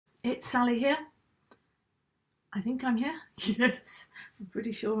It's Sally here. I think I'm here. Yes, I'm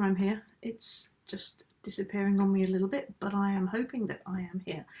pretty sure I'm here. It's just disappearing on me a little bit, but I am hoping that I am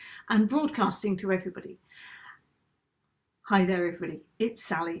here and broadcasting to everybody. Hi there, everybody. It's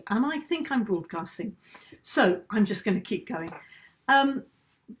Sally, and I think I'm broadcasting. So I'm just going to keep going.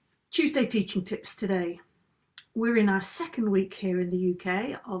 Tuesday teaching tips today. We're in our second week here in the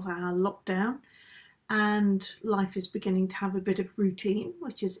UK of our lockdown, and life is beginning to have a bit of routine,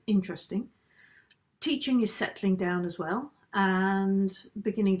 which is interesting. Teaching is settling down as well and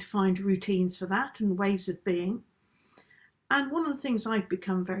beginning to find routines for that and ways of being. And one of the things I've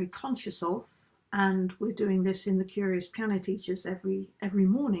become very conscious of, and we're doing this in the Curious Piano Teachers every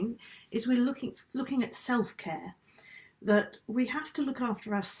morning, is we're looking at self-care, that we have to look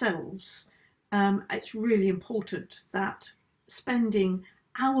after ourselves. It's really important that spending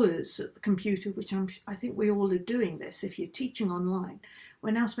hours at the computer, which I think we all are doing this if you're teaching online,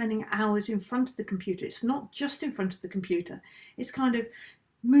 we're now spending hours in front of the computer. It's not just in front of the computer, it's kind of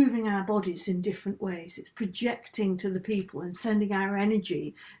moving our bodies in different ways. It's projecting to the people and sending our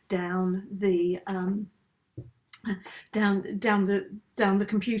energy down the down the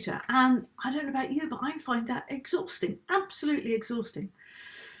computer. And I don't know about you, but I find that exhausting, absolutely exhausting.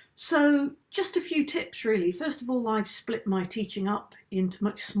 So just a few tips really. First of all, I've split my teaching up into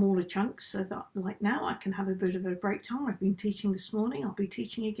much smaller chunks so that like now I can have a bit of a break time. I've been teaching this morning, I'll be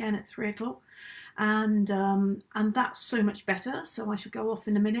teaching again at 3 o'clock, and that's so much better. So I should go off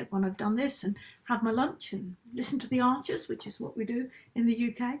in a minute when I've done this and have my lunch and listen to the Archers, which is what we do in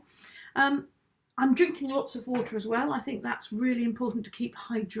the UK. I'm drinking lots of water as well. I think that's really important to keep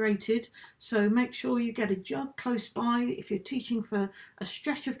hydrated. So make sure you get a jug close by. If you're teaching for a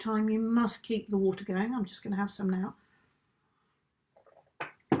stretch of time, you must keep the water going. I'm just going to have some now.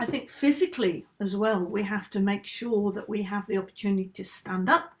 I think physically as well, we have to make sure that we have the opportunity to stand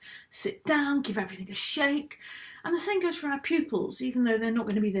up, sit down, give everything a shake. And the same goes for our pupils, even though they're not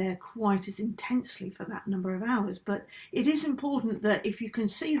going to be there quite as intensely for that number of hours. But it is important that if you can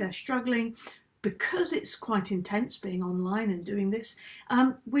see they're struggling, because it's quite intense being online and doing this,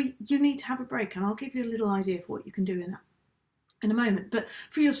 you need to have a break, and I'll give you a little idea of what you can do in that in a moment. But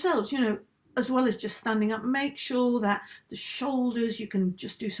for yourselves, as well as just standing up, make sure that the shoulders, you can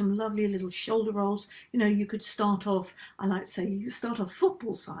just do some lovely little shoulder rolls. You could start off, I like to say, you could start off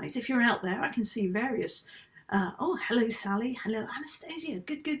football size. If you're out there, I can see various, oh, hello Sally, hello Anastasia,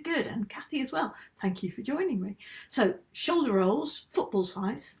 good, and Kathy as well. Thank you for joining me. So shoulder rolls, football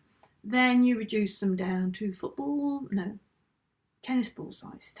size. Then you reduce them down to tennis ball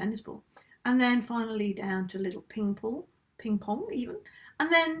size, tennis ball. And then finally down to little ping pong even.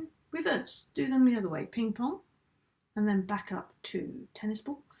 And then reverse, do them the other way, ping pong. And then back up to tennis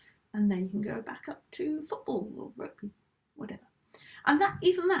ball. And then you can go back up to football or rugby, whatever. And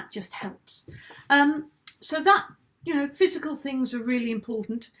even that just helps. So that, physical things are really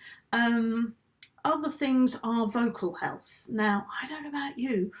important. Other things are vocal health. Now, I don't know about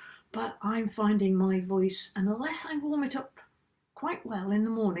you, but I'm finding my voice, unless I warm it up quite well in the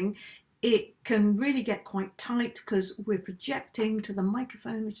morning, it can really get quite tight because we're projecting to the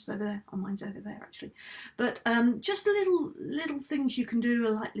microphone, which is over there. Oh, mine's over there actually. But just little things you can do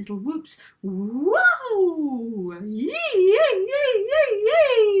are like little whoops. Whoa! Yee, yee, yee, yee,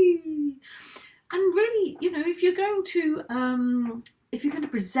 yee. And really, if you're going to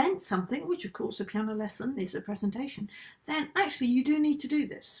present something, which of course a piano lesson is a presentation, then actually you do need to do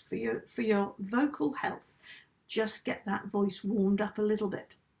this for your vocal health. Just get that voice warmed up a little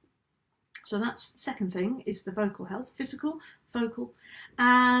bit. So that's the second thing, is the vocal health, physical, vocal,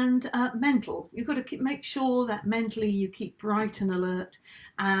 and mental. You've got to make sure that mentally you keep bright and alert,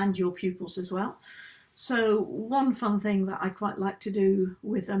 and your pupils as well. So one fun thing that I quite like to do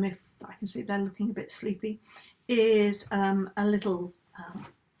with them, if I can see they're looking a bit sleepy, is a little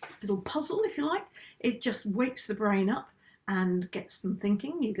puzzle, if you like. It just wakes the brain up and gets them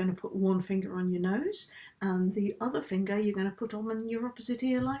thinking. You're going to put one finger on your nose and the other finger you're going to put on your opposite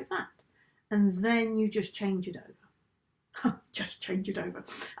ear like that, and then you just change it over. Just change it over.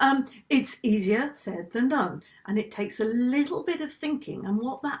 It's easier said than done, and it takes a little bit of thinking, and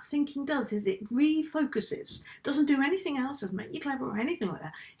what that thinking does is it refocuses. Doesn't do anything else, doesn't make you clever or anything like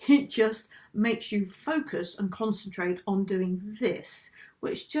that. It just makes you focus and concentrate on doing this,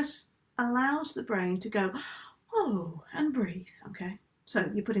 which just allows the brain to go, oh, and breathe. Okay, so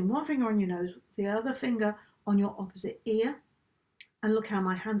you're putting one finger on your nose, the other finger on your opposite ear, and look how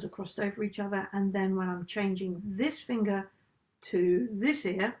my hands are crossed over each other. And then when I'm changing this finger to this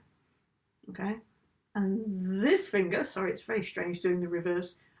ear, okay, and this finger, sorry, it's very strange doing the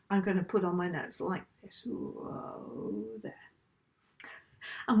reverse, I'm going to put on my nose like this. Whoa, there.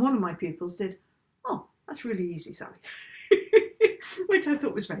 And one of my pupils did, "Oh, that's really easy, Sally." Which I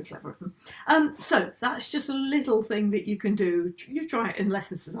thought was very clever of them. So that's just a little thing that you can do. You try it in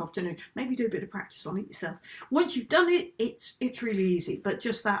lessons this afternoon. Maybe do a bit of practice on it yourself. Once you've done it, it's really easy. But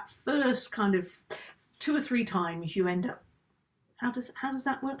just that first kind of 2 or 3 times, you end up, how does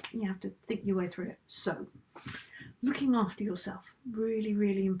that work? You have to think your way through it. So looking after yourself, really,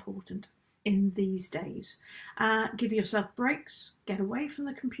 really important in these days. Give yourself breaks, get away from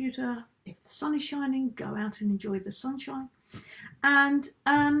the computer. If the sun is shining, go out and enjoy the sunshine. And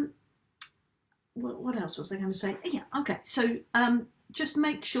what else was I going to say? Yeah, okay. So just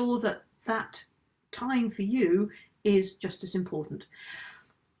make sure that time for you is just as important.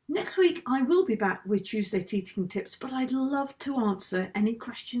 Next week, I will be back with Tuesday Teaching Tips, but I'd love to answer any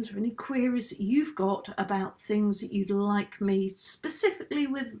questions or any queries that you've got about things that you'd like me, specifically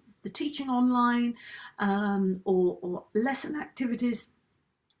with the teaching online or lesson activities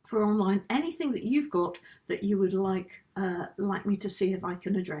for online, anything that you've got that you would like me to see if I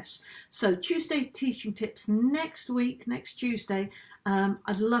can address. So Tuesday Teaching Tips next week, next Tuesday.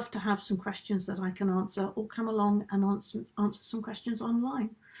 I'd love to have some questions that I can answer, or come along and answer some questions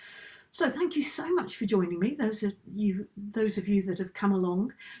online. So thank you so much for joining me, those of you that have come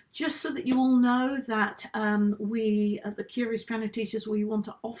along. Just so that you all know that we at the Curious Piano Teachers, we want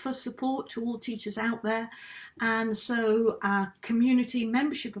to offer support to all teachers out there. And so our community,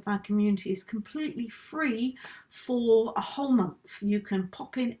 membership of our community is completely free for a whole month. You can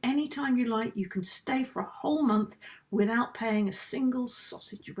pop in anytime you like. You can stay for a whole month without paying a single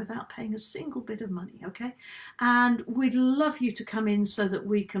sausage, without paying a single bit of money, okay? And we'd love you to come in so that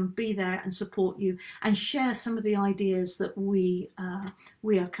we can be there and support you and share some of the ideas that we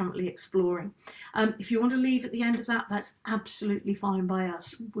are currently exploring. If you want to leave at the end of that, that's absolutely fine by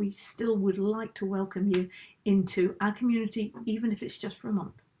us. We still would like to welcome you into our community, even if it's just for a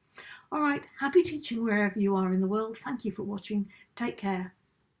month. All right, happy teaching wherever you are in the world. Thank you for watching. Take care.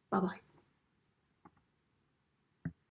 Bye-bye.